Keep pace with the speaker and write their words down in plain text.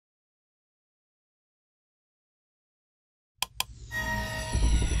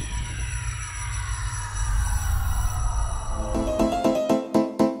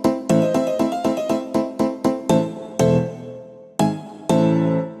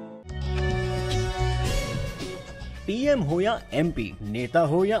CM हो या MP, नेता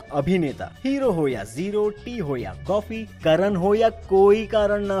हो या अभिनेता, हीरो हो या जीरो, टी हो या कॉफी, करण हो या कोई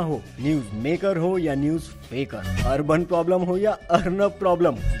कारण ना हो, न्यूज मेकर हो या न्यूज फेकर, अर्बन प्रॉब्लम हो या अर्नब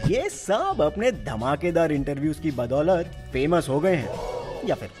प्रॉब्लम, ये सब अपने धमाकेदार इंटरव्यूज की बदौलत फेमस हो गए हैं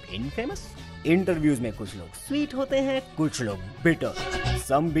या फिर इनफेमस। इंटरव्यूज में कुछ लोग स्वीट होते हैं, कुछ लोग bitter,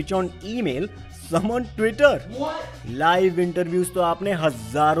 some beach on email, some on Twitter. Live interviews तो आपने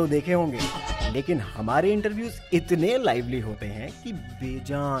हजारों देखे होंगे, लेकिन हमारे इंटरव्यूज इतने लाइवली होते हैं कि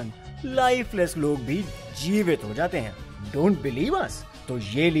बेजान लाइफलेस लोग भी जीवित हो जाते हैं। Don't believe us? तो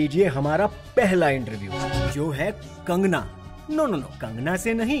ये लीजिए हमारा पहला इंटरव्यू, जो है कंगना। नो, कंगना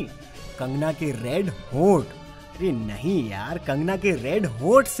से नहीं, कंगना के रेड होठ। अरे नहीं यार, कंगना के रेड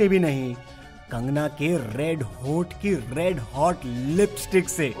होठ से भी नहीं, कंगना के रेड होठ की रेड हॉट लिपस्टिक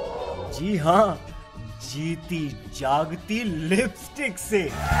से। जी हाँ, जीती जागती लिपस्टिक से।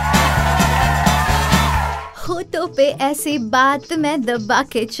 होठों पे ऐसी बात मैं दबा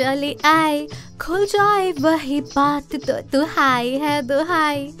के चली आई, खुल जाए वही बात तो दुहाई है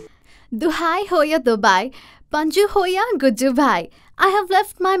दुहाई। दुहाई हो या दुबई, पंजू हो या गुज्जू भाई, I have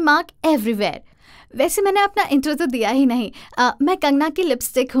left my mark everywhere. वैसे मैंने अपना इंट्रो तो दिया ही नहीं। मैं कंगना की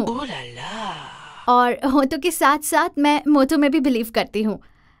लिपस्टिक हूँ और होठों के साथ साथ मैं मोटो में भी बिलीव करती हूँ।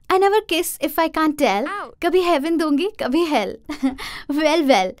 I never kiss if I can't tell. कभी हेवन दूंगी, कभी hello.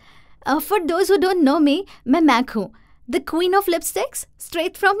 Well, for those who don't know me, मैं मैक हूँ, the queen of lipsticks,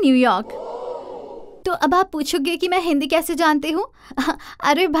 straight from New York. तो अब आप पूछोगे कि मैं हिंदी कैसे जानती हूँ?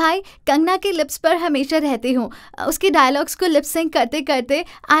 अरे भाई, कंगना के लिप्स पर हमेशा रहती हूँ। उसके डायलॉग्स को लिप सिंक करते करते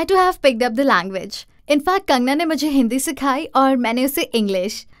I too have picked up the language. In fact Kangana ने मुझे हिंदी सिखाई और मैंने उसे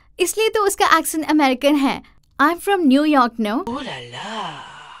इंग्लिश, इसलिए तो उसका एक्सेंट अमेरिकन है। I'm from New York, no?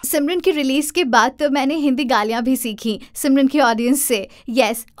 सिमरन की रिलीज के बाद तो मैंने हिंदी गालियां भी सीखी सिमरन की ऑडियंस से।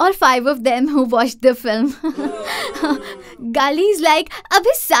 यस, और 5 of them who watched the film. गालीज like,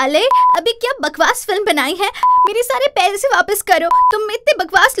 अभी साले, अभी क्या बकवास फिल्म बनाई है, मेरे सारे पैसे वापस करो, तुम इतने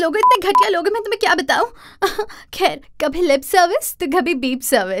बकवास लोग, इतने घटिया लोग, मैं तुम्हें क्या बताऊं। खैर, कभी लिप सर्विस तो कभी बीप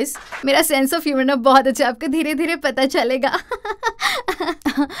सर्विस। मेरा सेंस ऑफ ह्यूमर ना बहुत अच्छा, आपको धीरे धीरे पता चलेगा।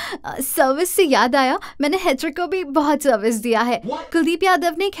 सर्विस से याद आया, मैंने हैट्रिक को भी बहुत सर्विस दिया है। कुलदीप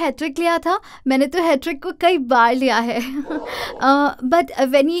यादव ने एक हैट्रिक लिया था, मैंने तो हैट्रिक को कई बार लिया है। But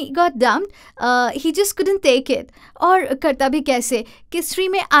when he got dumped, he just couldn't take it. और करता भी कैसे, किस्ट्री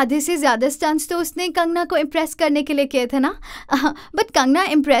में आधे से ज़्यादा स्टंट्स तो उसने कंगना को इम्प्रेस करने के लिए किए थे ना। बट कंगना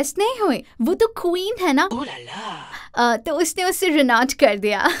इम्प्रेस नहीं हुई, वो तो क्वीन है ना। तो उसने उससे रिनॉट कर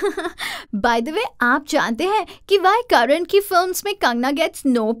दिया। बाय द वे, आप जानते हैं कि वाई करण की फिल्म्स में Kangana gets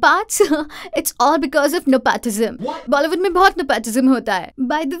no parts? It's all because of nepotism. Bollywood में बहुत नेपोटिज्म होता है।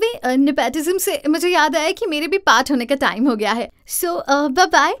 बाय द वे, नेपोटिज्म से मुझे याद आया कि मेरे भी पार्ट होने का टाइम हो गया है। सो बाय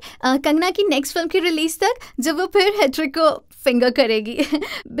बाय, कंगना की नेक्स्ट फिल्म की रिलीज तक, जब वो फिर हैट्रिक को फिंगर करेगी।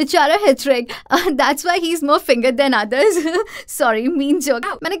 बेचारा hat trick, that's why he is more finger than others. Sorry, mean joke.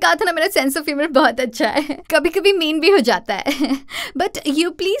 मैंने कहा था ना, मेरा सेंस ऑफ ह्यूमर बहुत अच्छा है, कभी कभी मीन भी हो जाता है। But you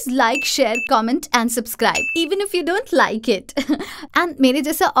please like, share, comment and subscribe even if you don't like it. And मेरे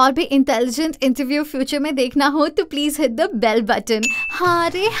जैसा और भी इंटेलिजेंट इंटरव्यू फ्यूचर में देखना हो तो please hit the bell button. हाँ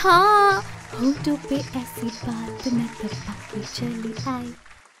रे हाँ, होठों पे ऐसी बात मैं दबा के चली आई।